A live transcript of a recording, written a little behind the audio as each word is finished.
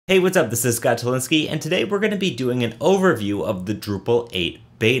Hey, what's up? This is Scott Tolinsky, and today we're going to be doing an overview of the Drupal 8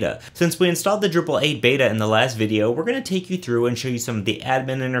 beta. Since we installed the Drupal 8 beta in the last video, we're going to take you through and show you some of the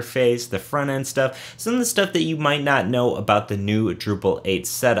admin interface, the front end stuff, some of the stuff that you might not know about the new Drupal 8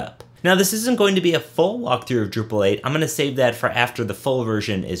 setup. Now, this isn't going to be a full walkthrough of Drupal 8. I'm going to save that for after the full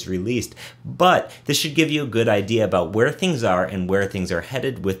version is released, but this should give you a good idea about where things are and where things are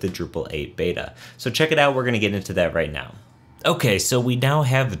headed with the Drupal 8 beta. So check it out. We're going to get into that right now. Okay, so we now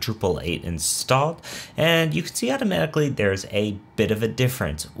have the Drupal 8 installed, and you can see automatically there's a bit of a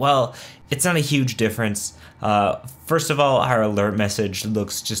difference. Well, it's not a huge difference. First of all, our alert message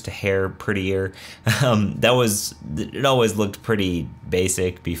looks just a hair prettier. It always looked pretty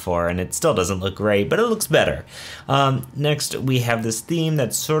basic before, and it still doesn't look great, but it looks better. Next, we have this theme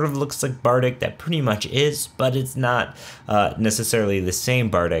that sort of looks like Bardic, that pretty much is, but it's not necessarily the same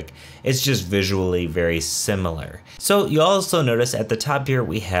Bardic. It's just visually very similar. So you also notice at the top here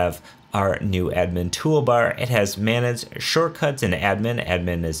we have our new admin toolbar. It has manage, shortcuts, and admin.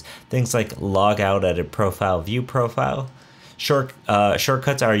 Admin is things like log out, edit profile, view profile.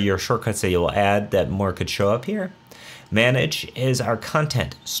 Shortcuts are your shortcuts that you'll add that more could show up here. Manage is our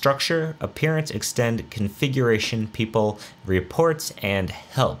content, structure, appearance, extend, configuration, people, reports, and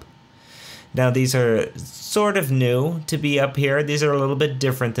help. Now these are sort of new to be up here. These are a little bit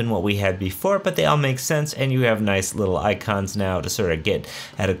different than what we had before, but they all make sense, and you have nice little icons now to sort of get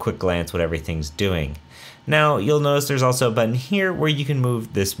at a quick glance what everything's doing. Now you'll notice there's also a button here where you can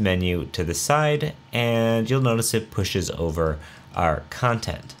move this menu to the side, and you'll notice it pushes over our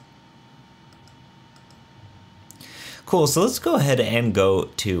content. Cool, so let's go ahead and go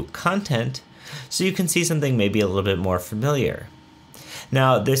to content so you can see something maybe a little bit more familiar.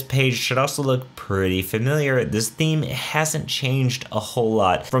 Now, this page should also look pretty familiar. This theme hasn't changed a whole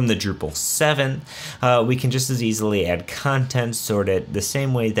lot from the Drupal 7. We can just as easily add content, sort it the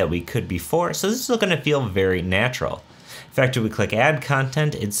same way that we could before, so this is going to feel very natural. In fact, if we click add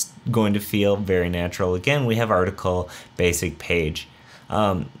content, it's going to feel very natural. Again, we have article, basic page.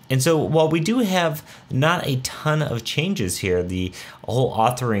 And so while we do have not a ton of changes here, the whole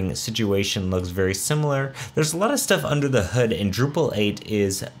authoring situation looks very similar. There's a lot of stuff under the hood, and Drupal 8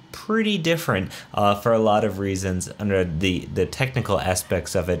 is pretty different for a lot of reasons under the technical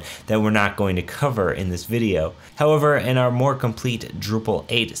aspects of it that we're not going to cover in this video. However, in our more complete Drupal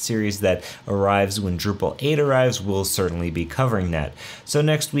 8 series that arrives when Drupal 8 arrives, we'll certainly be covering that. So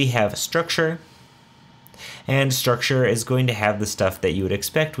next we have structure. And structure is going to have the stuff that you would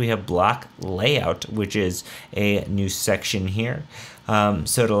expect. We have block layout, which is a new section here.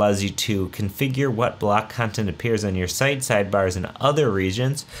 So it allows you to configure what block content appears on your site, sidebars, and other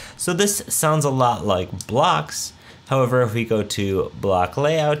regions. So this sounds a lot like blocks. However, if we go to block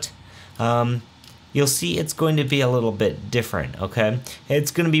layout, you'll see it's going to be a little bit different, okay?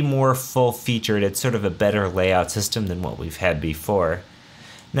 It's going to be more full-featured. It's sort of a better layout system than what we've had before.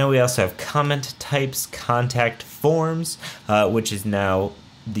 Now we also have comment types, contact forms, which is now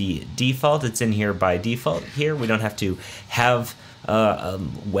the default. It's in here by default here. We don't have to have a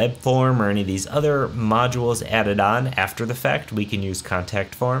web form or any of these other modules added on after the fact. We can use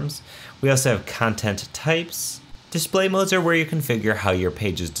contact forms. We also have content types. Display modes are where you configure how your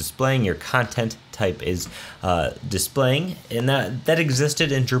page is displaying, your content type is displaying, and that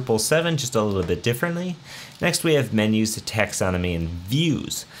existed in Drupal 7 just a little bit differently. Next we have menus, taxonomy, and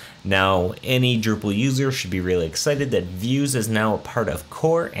views. Now any Drupal user should be really excited that views is now a part of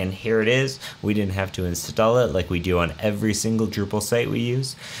core, and here it is. We didn't have to install it like we do on every single Drupal site we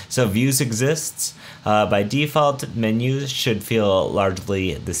use. So views exists. By default, menus should feel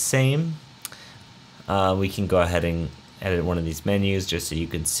largely the same. We can go ahead and edit one of these menus just so you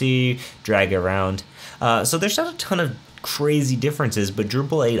can see, drag around. So there's not a ton of crazy differences, but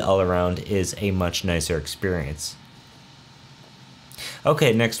Drupal 8 all around is a much nicer experience.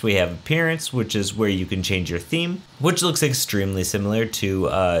 Okay, next we have appearance, which is where you can change your theme, which looks extremely similar to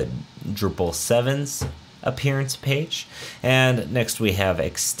Drupal 7's appearance page. And next we have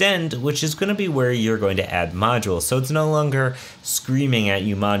extend, which is going to be where you're going to add modules. So it's no longer screaming at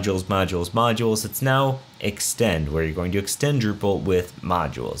you modules, modules, modules. It's now extend, where you're going to extend Drupal with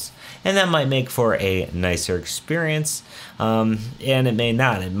modules. And that might make for a nicer experience, and it may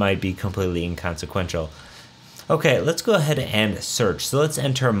not. It might be completely inconsequential. Okay, let's go ahead and search. So let's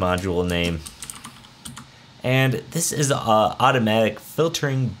enter a module name. And this is automatic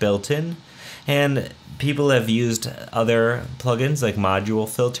filtering built in. And people have used other plugins like module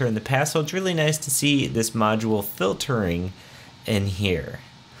filter in the past, so it's really nice to see this module filtering in here.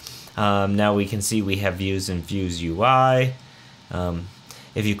 Now we can see we have views and views UI.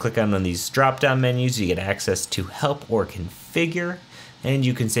 If you click on one of these drop-down menus, you get access to help or configure. and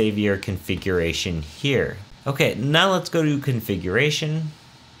you can save your configuration here. Okay, now let's go to configuration.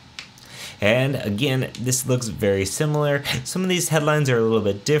 And again, this looks very similar. Some of these headlines are a little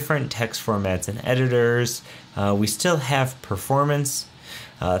bit different, text formats and editors. We still have performance,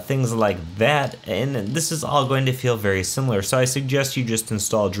 things like that, and this is all going to feel very similar. So I suggest you just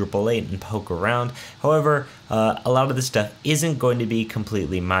install Drupal 8 and poke around. However, a lot of this stuff isn't going to be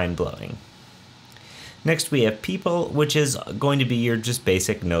completely mind-blowing. Next we have people, which is going to be your just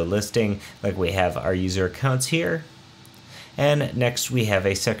basic node listing, like we have our user accounts here. And next we have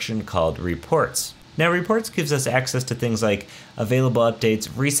a section called reports. Now reports gives us access to things like available updates,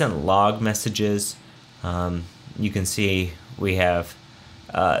 recent log messages. You can see we have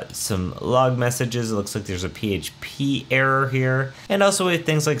some log messages. It looks like there's a PHP error here. And also we have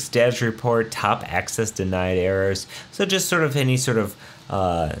things like status report, top access denied errors. So just sort of any sort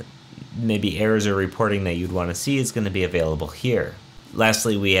of maybe errors or reporting that you'd want to see is going to be available here.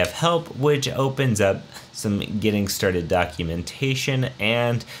 Lastly, we have help, which opens up some getting started documentation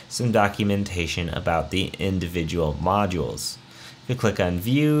and some documentation about the individual modules. If you click on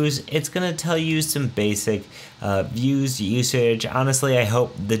views, it's going to tell you some basic views usage. Honestly, I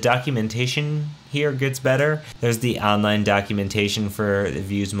hope the documentation here gets better. There's the online documentation for the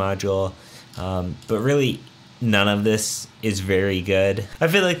views module, but really none of this is very good. I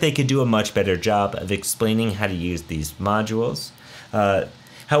feel like they could do a much better job of explaining how to use these modules.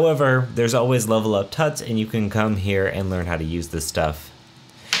 However, there's always Level Up Tuts, and you can come here and learn how to use this stuff.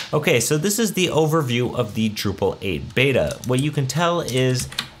 Okay, so this is the overview of the Drupal 8 beta. What you can tell is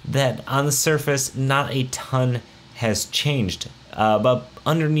that on the surface, not a ton has changed, but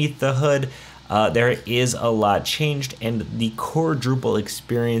underneath the hood, there is a lot changed, and the core Drupal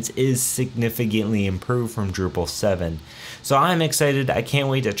experience is significantly improved from Drupal 7. So I'm excited. I can't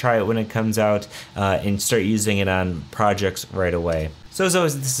wait to try it when it comes out and start using it on projects right away. So as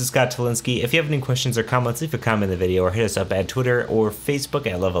always, this is Scott Tolinsky. If you have any questions or comments, leave a comment in the video or hit us up at Twitter or Facebook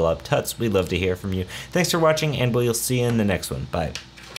at Level Up Tuts. We'd love to hear from you. Thanks for watching, and we'll see you in the next one. Bye.